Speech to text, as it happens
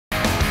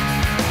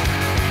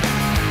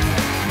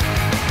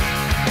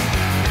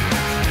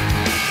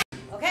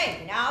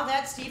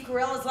Steve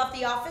Carell has left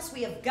the office.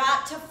 We have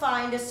got to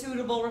find a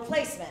suitable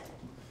replacement.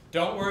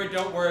 Don't worry,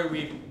 don't worry.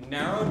 We've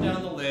narrowed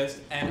down the list,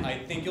 and I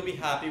think you'll be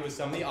happy with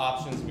some of the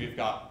options we've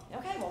got.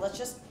 Okay, well, let's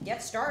just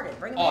get started.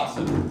 Bring him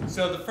Awesome. in.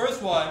 So the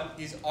first one,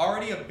 he's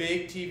already a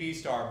big TV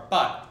star,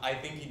 but I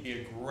think he'd be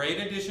a great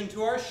addition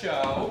to our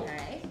show.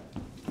 Okay.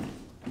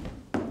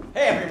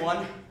 Hey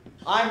everyone,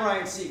 I'm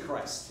Ryan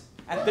Seacrest,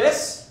 and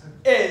this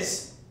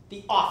is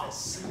The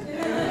Office.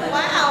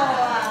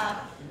 Wow.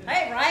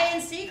 Hey,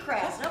 Ryan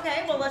Seacrest.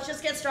 Okay, well, let's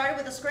just get started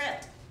with the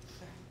script.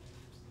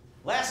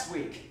 Last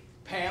week,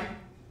 Pam,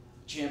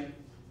 Jim,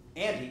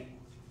 Andy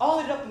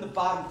all ended up in the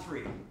bottom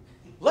 3.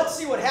 Let's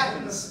see what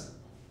happens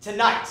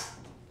tonight.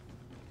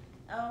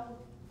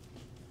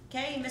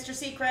 Okay, Mr.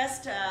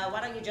 Seacrest,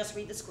 why don't you just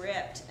read the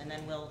script, and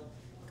then we'll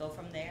go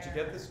from there. Did you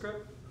get the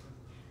script?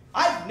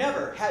 I've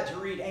never had to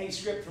read any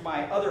script for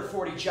my other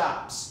 40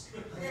 jobs.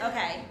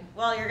 Okay,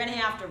 well, you're going to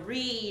have to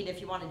read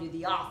if you want to do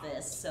The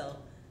Office, so...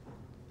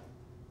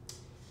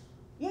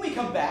 When we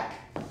come back,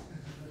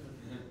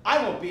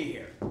 I won't be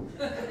here.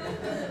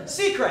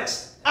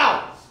 Seacrest,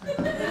 out! Well,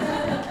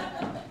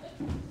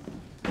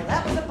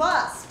 that was a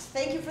bust.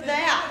 Thank you for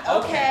that.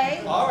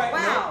 Okay. All right.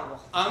 Wow. No,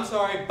 I'm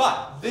sorry,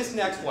 but this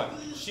next one,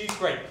 she's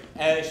great.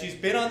 She's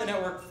been on the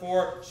network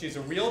before. She's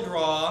a real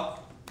draw.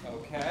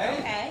 Okay.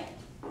 Okay.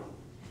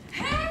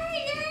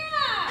 Hey,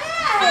 yeah!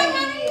 Hey!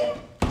 Hey!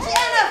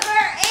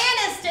 Jennifer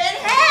Aniston,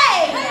 hey!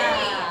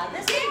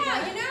 This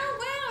yeah, you know,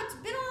 wow, it's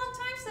been a long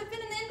time since I've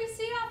been in the NBC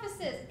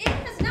offices. It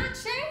has not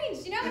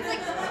changed, you know? It's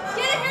like,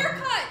 get a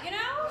haircut, you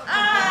know?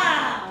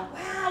 Ah!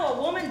 Wow, a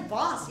woman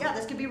boss. Yeah,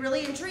 this could be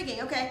really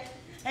intriguing. Okay.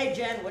 Hey,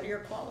 Jen, what are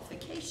your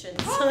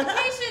qualifications?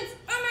 Qualifications?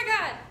 Oh my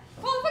god.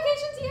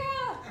 Qualifications,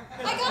 yeah.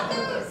 I got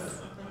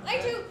those. I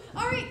do.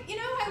 All right, you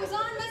know, I was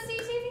on Must-See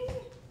TV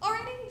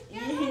already.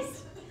 Yeah,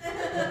 nice.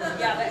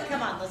 Yeah, but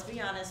come on, let's be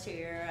honest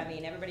here. I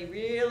mean, everybody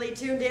really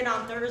tuned in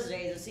on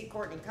Thursday to see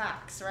Courtney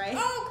Cox, right?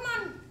 Oh,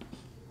 come on.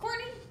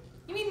 Courtney?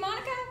 You mean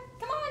Monica?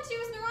 Come on, she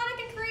was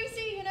neurotic and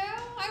crazy, you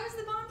know? I was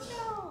the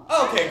bombshell.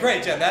 Okay,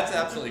 great, Jen. That's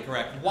absolutely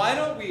correct. Why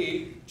don't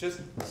we just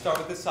start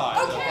with the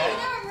sides, Okay, okay?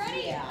 now I'm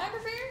ready. Yeah. I'm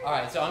prepared. All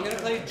right, so I'm going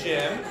to play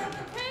Jim.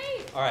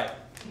 Okay. All right.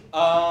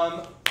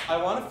 I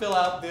want to fill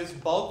out this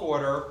bulk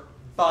order,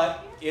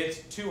 but it's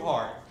too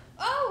hard.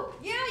 Oh,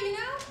 yeah, you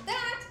know,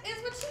 that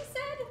is what she said.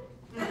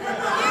 Yeah.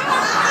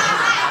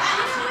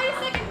 Wait a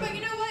second, but you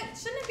know what?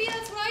 Shouldn't it be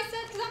that's what I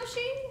said? Because I'm a she?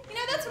 You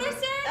know, that's what I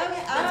said.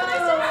 Okay. That's what I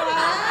said.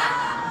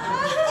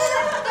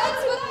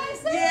 That's what I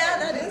said. Yeah,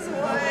 that is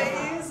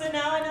wise. And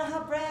now I know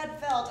how Brad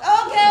felt.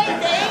 Okay,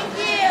 thank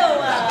you.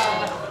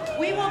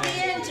 We will be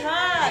in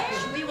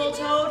touch. We will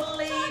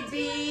totally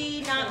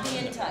not be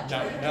in touch.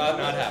 No,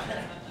 not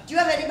happening. Do you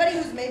have anybody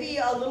who's maybe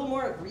a little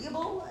more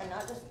agreeable and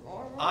not just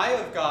normal? I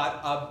have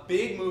got a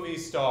big movie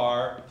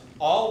star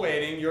all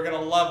waiting. You're going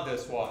to love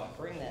this one.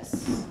 Bring this.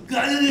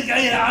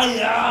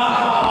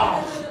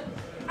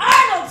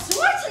 Arnold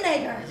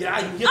Schwarzenegger! Yeah,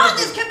 you Oh,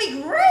 this could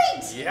be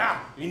great! Yeah,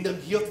 in the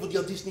here for the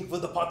auditioning for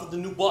the part of the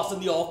new boss in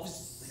the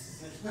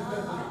office. Okay,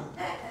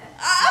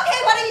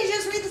 why don't you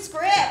just read the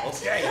script?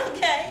 Okay.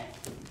 Okay.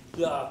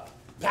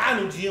 Pam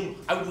and Jim,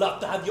 I would love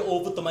to have you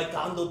over to my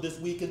condo this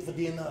weekend for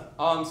dinner.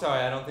 Oh, I'm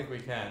sorry. I don't think we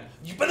can.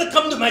 You better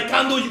come to my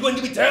condo. You're going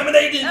to be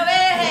terminated. Oh,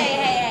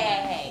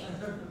 hey.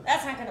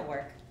 That's not gonna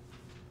work.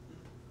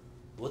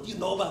 What do you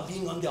know about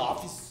being on The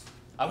Office?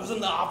 I was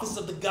in the office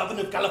of the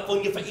governor of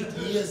California for 8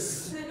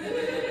 years.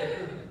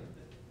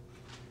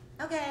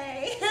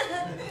 Okay.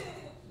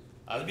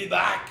 I'll be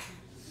back.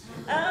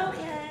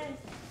 Okay.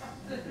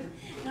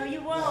 No,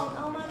 you won't.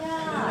 Oh my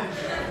gosh.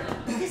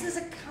 This is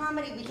a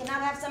comedy. We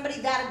cannot have somebody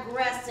that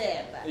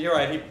aggressive. You're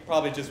right. He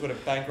probably just would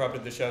have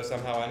bankrupted the show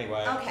somehow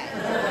anyway. Okay.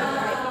 All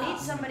right, we need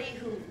somebody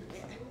who,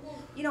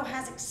 you know,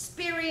 has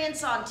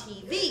experience on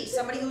TV.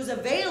 Somebody who's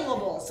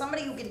available.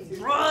 Somebody who can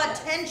draw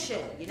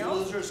attention, you know?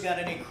 Losers got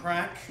any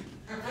crack?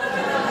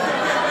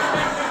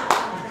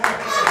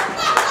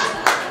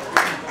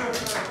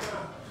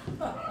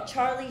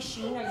 Charlie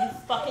Sheen, are you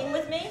fucking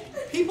with me?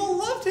 People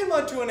loved him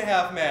on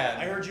 2.5 Men.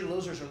 I heard you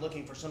losers are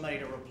looking for somebody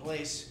to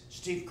replace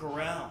Steve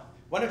Carell.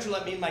 Why don't you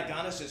let me and my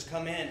goddesses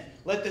come in?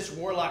 Let this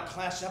warlock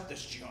class up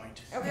this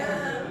joint.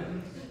 Okay.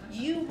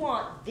 You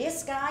want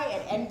this guy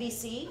at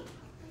NBC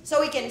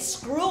so he can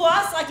screw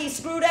us like he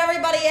screwed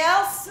everybody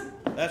else?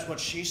 That's what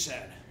she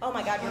said. Oh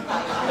my God, you're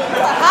hired.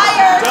 You're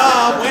hired.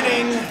 Duh,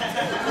 winning.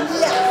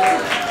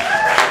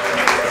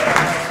 Yes.